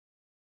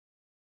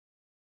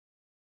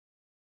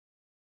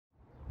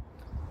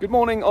Good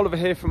morning, Oliver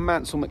here from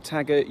Mansell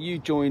McTaggart. You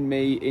join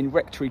me in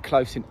Rectory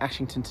Close in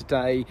Ashington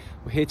today.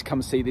 We're here to come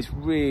and see this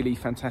really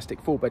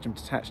fantastic 4-bedroom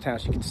detached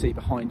house you can see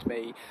behind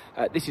me.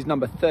 This is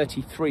number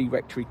 33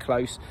 Rectory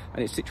Close,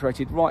 and it's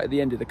situated right at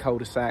the end of the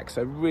cul-de-sac,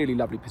 so really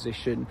lovely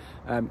position,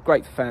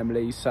 great for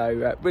families.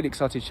 So really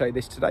excited to show you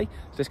this today.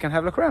 So let's go and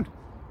have a look around.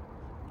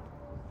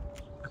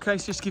 Okay,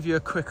 so just to give you a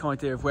quick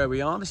idea of where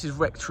we are. This is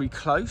Rectory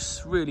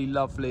Close, really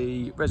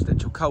lovely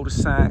residential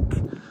cul-de-sac.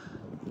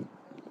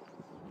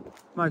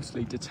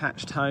 Mostly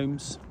detached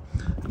homes,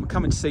 and we're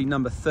coming to see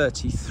number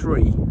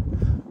 33,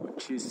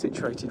 which is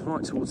situated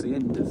right towards the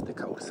end of the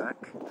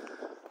cul-de-sac.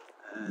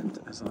 And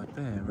as I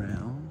bear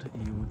round,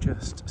 you will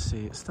just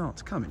see it start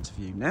to come into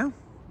view now.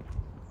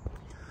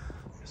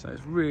 So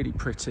it's really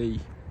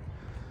pretty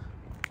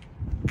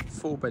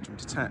 4-bedroom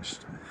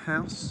detached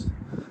house.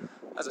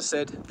 As I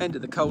said, end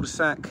of the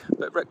cul-de-sac,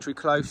 but Rectory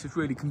Close is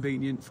really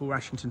convenient for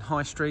Ashington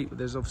High Street, where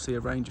there's obviously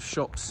a range of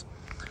shops,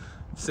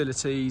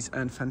 facilities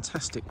and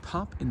fantastic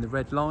pub in the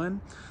Red Lion.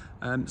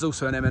 There's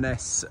also an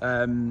M&S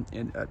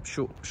in a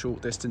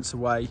short distance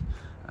away,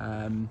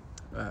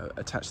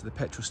 attached to the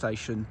petrol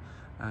station,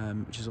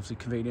 which is obviously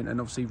convenient,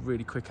 and obviously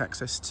really quick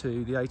access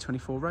to the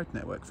A24 road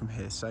network from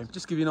here. So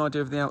just give you an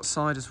idea of the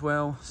outside as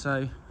well.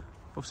 So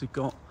obviously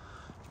got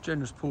a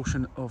generous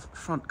portion of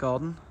front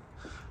garden.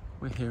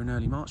 We're here in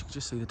early March, you can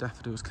just see the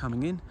daffodils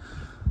coming in,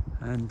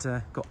 and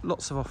got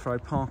lots of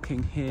off-road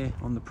parking here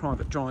on the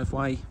private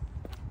driveway.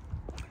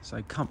 So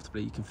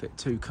comfortably you can fit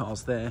 2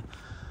 cars there.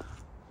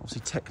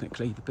 Obviously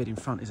technically the bit in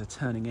front is a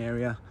turning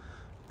area,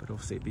 but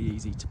obviously it'd be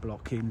easy to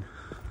block in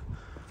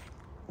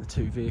the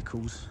 2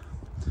 vehicles.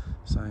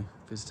 So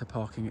visitor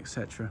parking,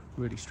 etc.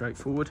 Really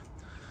straightforward.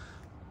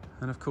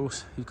 And of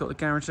course you've got the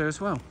garage there as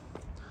well.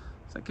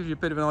 So that gives you a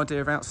bit of an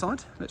idea of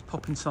outside. Let's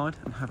pop inside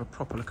and have a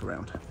proper look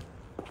around.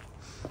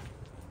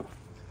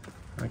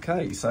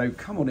 Okay, so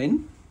come on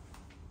in.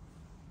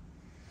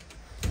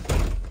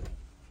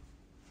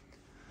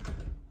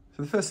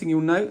 The first thing you'll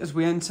note as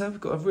we enter,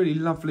 we've got a really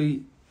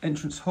lovely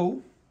entrance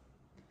hall.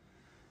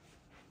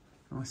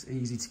 Nice,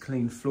 easy to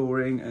clean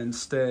flooring and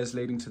stairs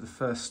leading to the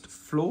first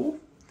floor.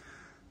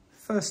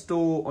 First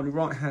door on your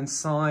right hand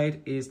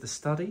side is the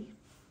study.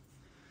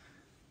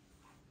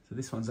 So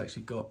this one's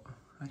actually got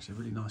a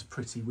really nice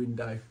pretty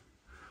window,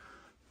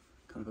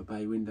 kind of a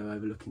bay window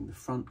overlooking the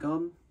front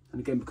garden.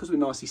 And again, because we're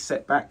nicely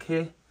set back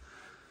here,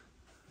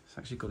 it's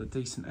actually got a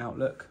decent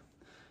outlook.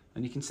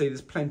 And you can see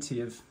there's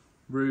plenty of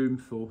room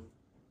for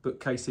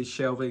bookcases,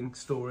 shelving,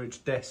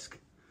 storage, desk,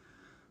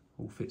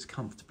 all fits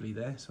comfortably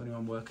there. So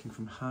anyone working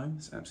from home,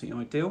 it's absolutely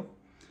ideal.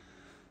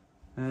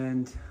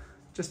 And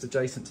just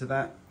adjacent to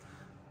that,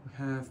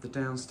 we have the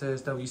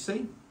downstairs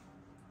WC.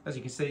 As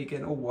you can see,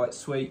 again, all white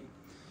suite,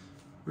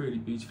 really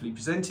beautifully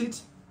presented.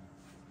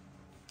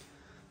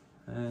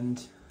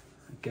 And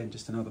again,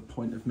 just another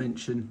point of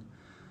mention,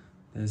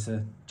 there's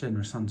a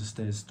generous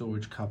understairs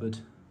storage cupboard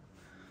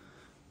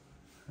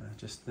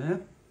just there.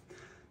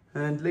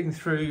 And leading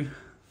through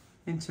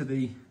into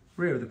the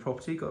rear of the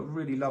property, got a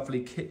really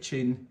lovely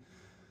kitchen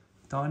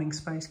dining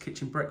space,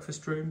 kitchen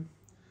breakfast room,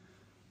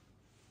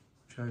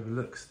 which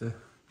overlooks the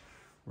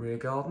rear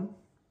garden.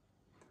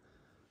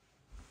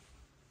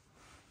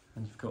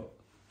 And you've got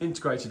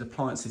integrated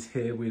appliances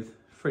here with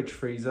fridge,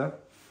 freezer.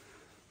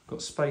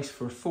 Got space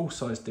for a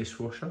full-size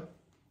dishwasher.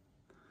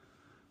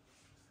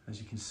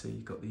 As you can see,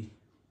 you've got the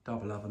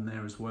double oven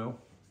there as well,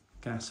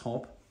 gas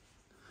hob.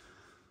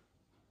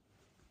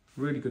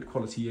 Really good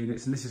quality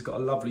units, and this has got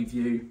a lovely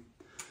view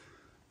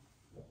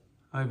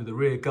over the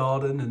rear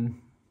garden and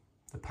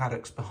the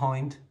paddocks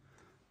behind.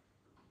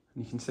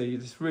 And you can see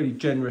this really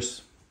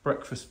generous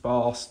breakfast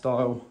bar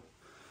style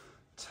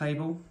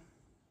table.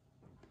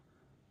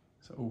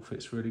 So it all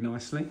fits really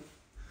nicely.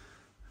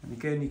 And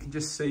again, you can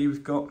just see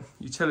we've got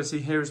utility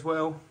here as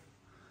well,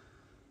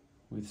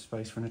 with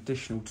space for an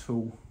additional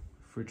tool,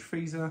 fridge,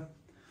 freezer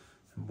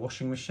and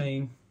washing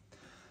machine.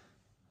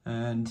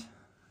 And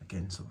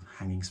again, sort of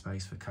hanging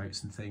space for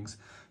coats and things.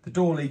 The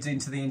door leads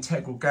into the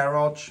integral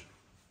garage.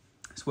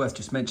 It's worth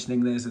just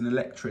mentioning there's an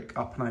electric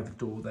up and over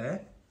door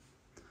there.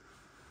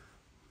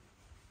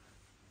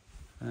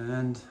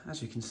 And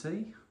as you can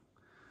see,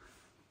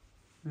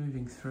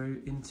 moving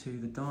through into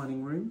the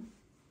dining room.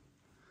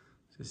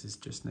 So this is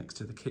just next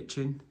to the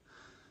kitchen.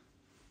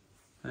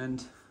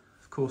 And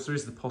of course there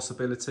is the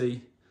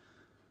possibility,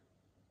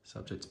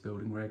 subject to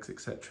building regs,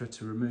 etc.,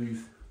 to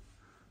remove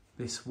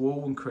this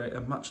wall and create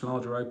a much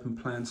larger open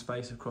plan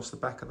space across the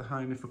back of the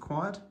home if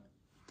required.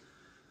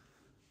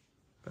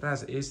 But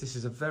as it is, this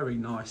is a very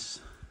nice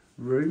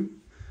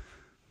room.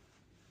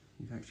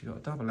 You've actually got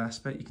a double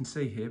aspect. You can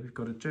see here we've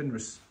got a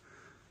generous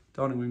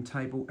dining room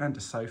table and a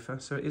sofa,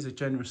 so it is a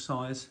generous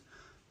size,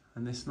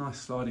 and this nice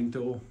sliding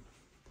door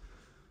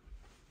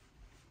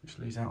which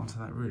leads out onto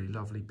that really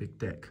lovely big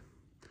deck.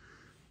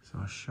 So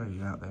I'll show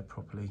you out there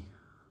properly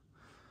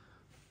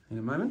in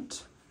a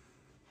moment.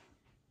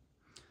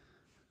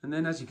 And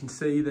then as you can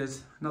see,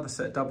 there's another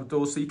set of double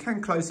doors, so you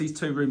can close these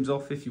 2 rooms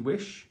off if you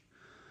wish.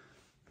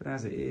 But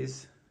as it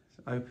is,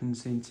 it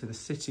opens into the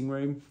sitting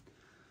room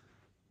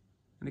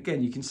And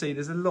again, you can see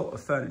there's a lot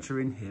of furniture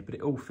in here, but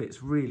it all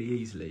fits really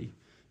easily.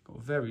 Got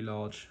a very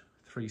large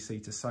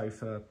 3-seater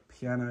sofa,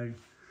 piano,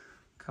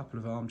 a couple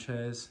of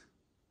armchairs.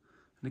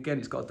 And again,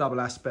 it's got a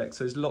double aspect,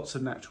 so there's lots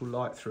of natural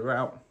light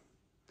throughout.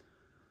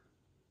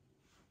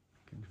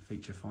 Again,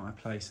 feature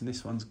fireplace, and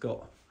this one's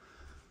got,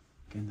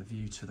 again, the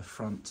view to the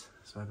front,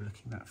 so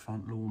overlooking that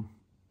front lawn,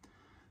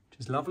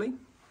 which is lovely.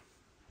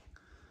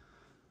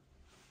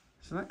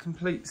 So that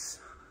completes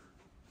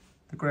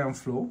the ground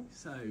floor.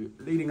 So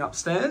leading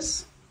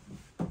upstairs,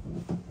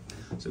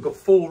 so we've got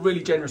 4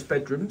 really generous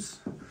bedrooms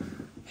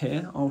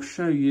here. I'll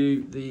show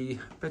you the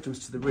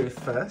bedrooms to the rear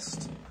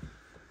first.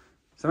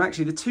 So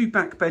actually the 2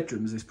 back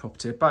bedrooms of this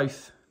property are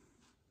both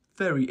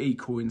very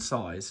equal in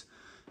size,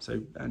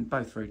 so, and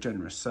both very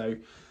generous. So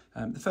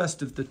the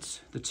first of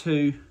the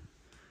 2,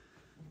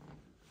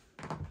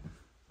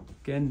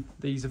 again,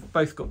 these have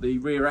both got the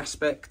rear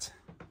aspect.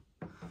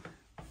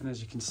 And as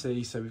you can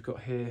see, so we've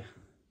got here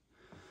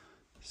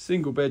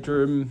single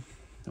bedroom,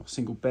 or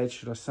single bed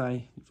should I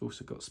say. You've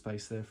also got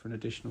space there for an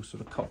additional sort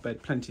of cot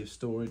bed, plenty of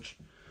storage.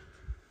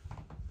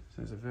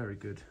 So it's a very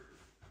good,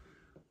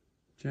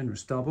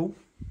 generous double.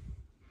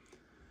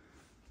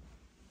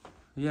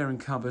 The airing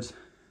cupboard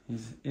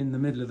is in the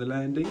middle of the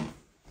landing.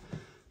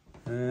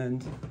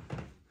 And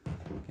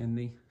in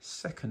the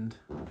second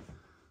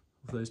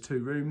of those 2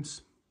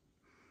 rooms,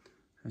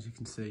 as you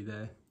can see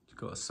there, you've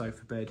got a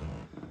sofa bed,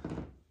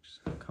 which is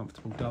a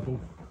comfortable double.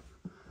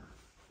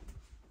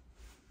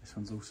 This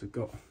one's also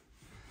got the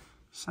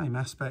same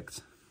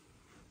aspect,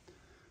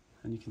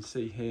 and you can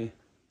see here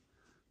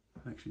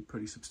actually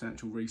pretty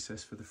substantial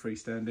recess for the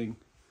freestanding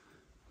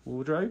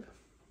wardrobe.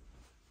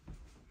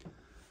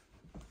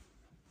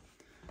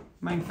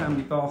 Main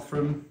family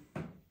bathroom,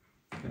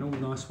 an all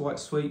nice white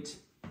suite.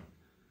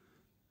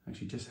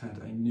 Actually just had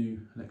a new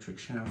electric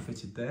shower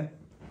fitted there.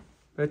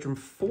 Bedroom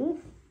 4,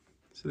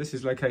 so this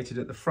is located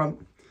at the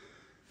front,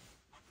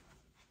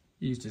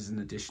 used as an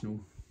additional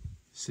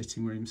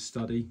sitting room,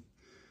 study,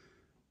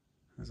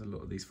 as a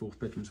lot of these 4th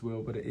bedrooms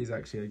will, but it is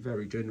actually a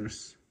very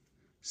generous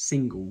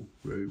single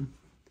room.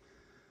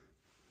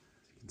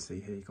 As you can see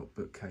here, you've got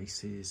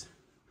bookcases,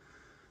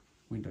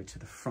 window to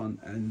the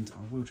front, and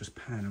I will just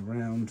pan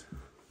around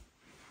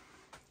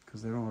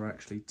because there are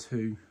actually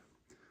 2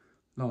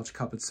 large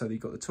cupboards. So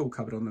you've got the tall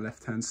cupboard on the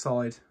left-hand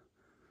side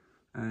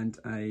and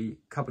a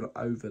cupboard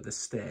over the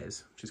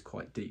stairs, which is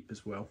quite deep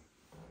as well.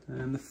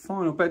 And the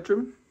final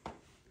bedroom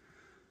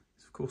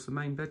is, of course, the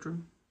main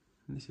bedroom,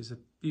 and this is a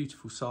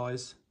beautiful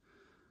size.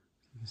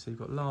 You can see you've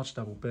got a large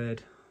double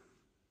bed,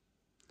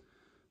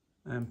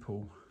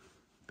 ample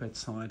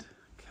bedside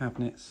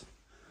cabinets.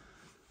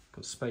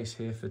 Got space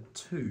here for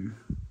 2.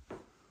 Let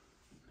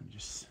me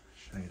just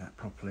show you that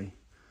properly.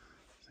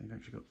 So you've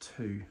actually got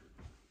 2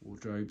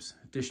 wardrobes,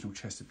 additional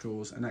chest of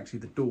drawers, and actually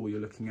the door you're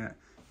looking at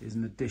is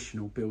an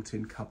additional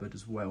built-in cupboard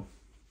as well.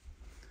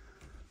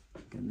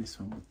 Again, this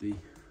one with the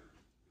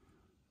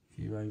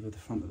view over the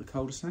front of the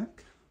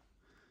cul-de-sac.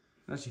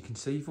 As you can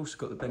see, you've also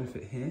got the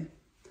benefit here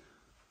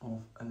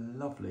of a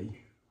lovely,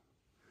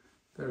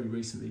 very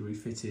recently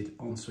refitted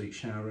ensuite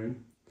shower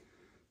room.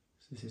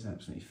 So this is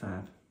absolutely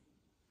fab.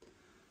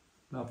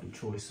 Lovely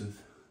choice of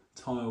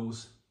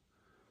tiles,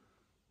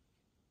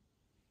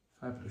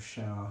 fabulous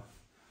shower,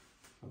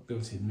 a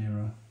built-in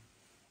mirror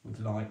with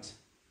light,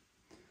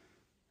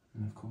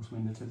 and of course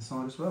window to the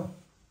side as well.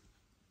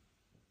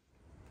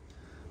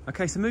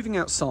 Okay, so moving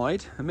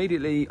outside,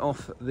 immediately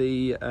off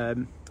the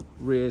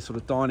rear sort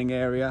of dining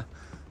area,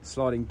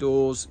 sliding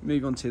doors,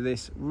 move on to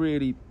this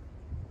really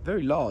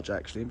very large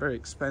actually and very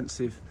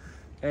expansive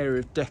area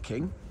of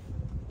decking.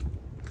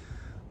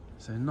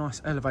 So a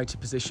nice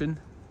elevated position.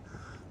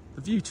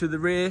 The view to the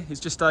rear is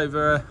just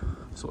over a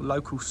sort of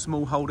local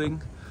small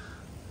holding.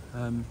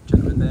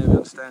 Gentleman there, we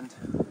understand,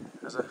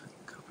 has a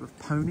couple of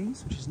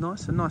ponies, which is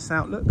nice, a nice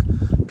outlook.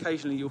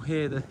 Occasionally you'll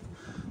hear the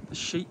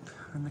sheep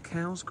and the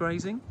cows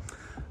grazing.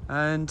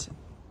 And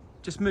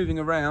just moving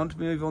around,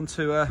 we move on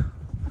to a,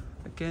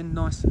 again,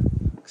 nice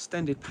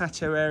extended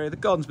patio area. The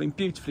garden's been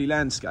beautifully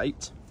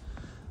landscaped.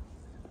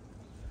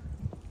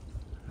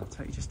 I'll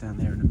take you just down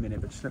there in a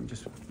minute, but just let me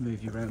just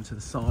move you around to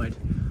the side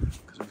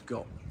because we've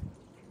got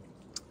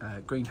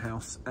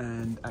greenhouse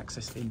and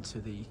access into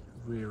the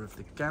rear of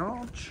the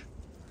garage.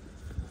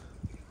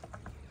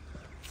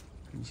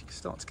 And you can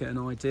start to get an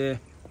idea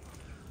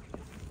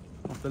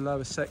of the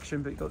lower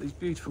section, but you've got these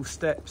beautiful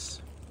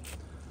steps,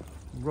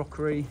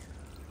 rockery,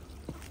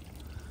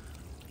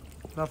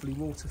 lovely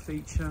water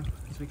feature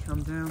as we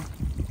come down,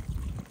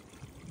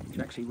 which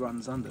actually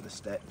runs under the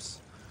steps.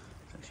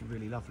 It's actually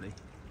really lovely,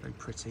 very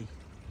pretty.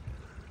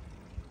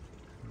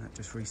 And that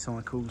just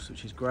recycles,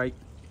 which is great.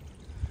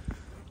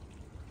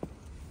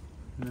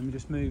 And then we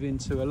just move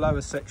into a lower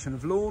section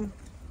of lawn.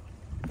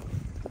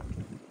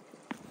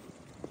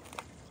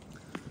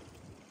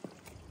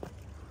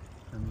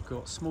 And we've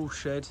got a small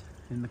shed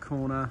in the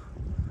corner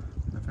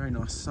and a very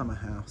nice summer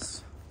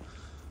house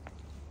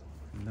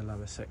in the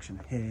lower section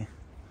here,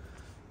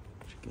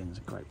 which again is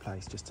a great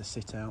place just to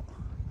sit out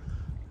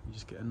and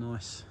just get a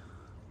nice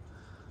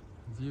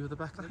view of the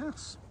back of the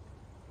house.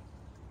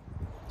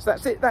 So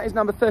that's it. That is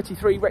number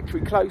 33 Rectory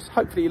Close.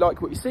 Hopefully you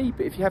like what you see,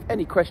 but if you have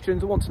any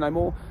questions or want to know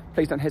more,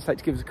 please don't hesitate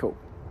to give us a call.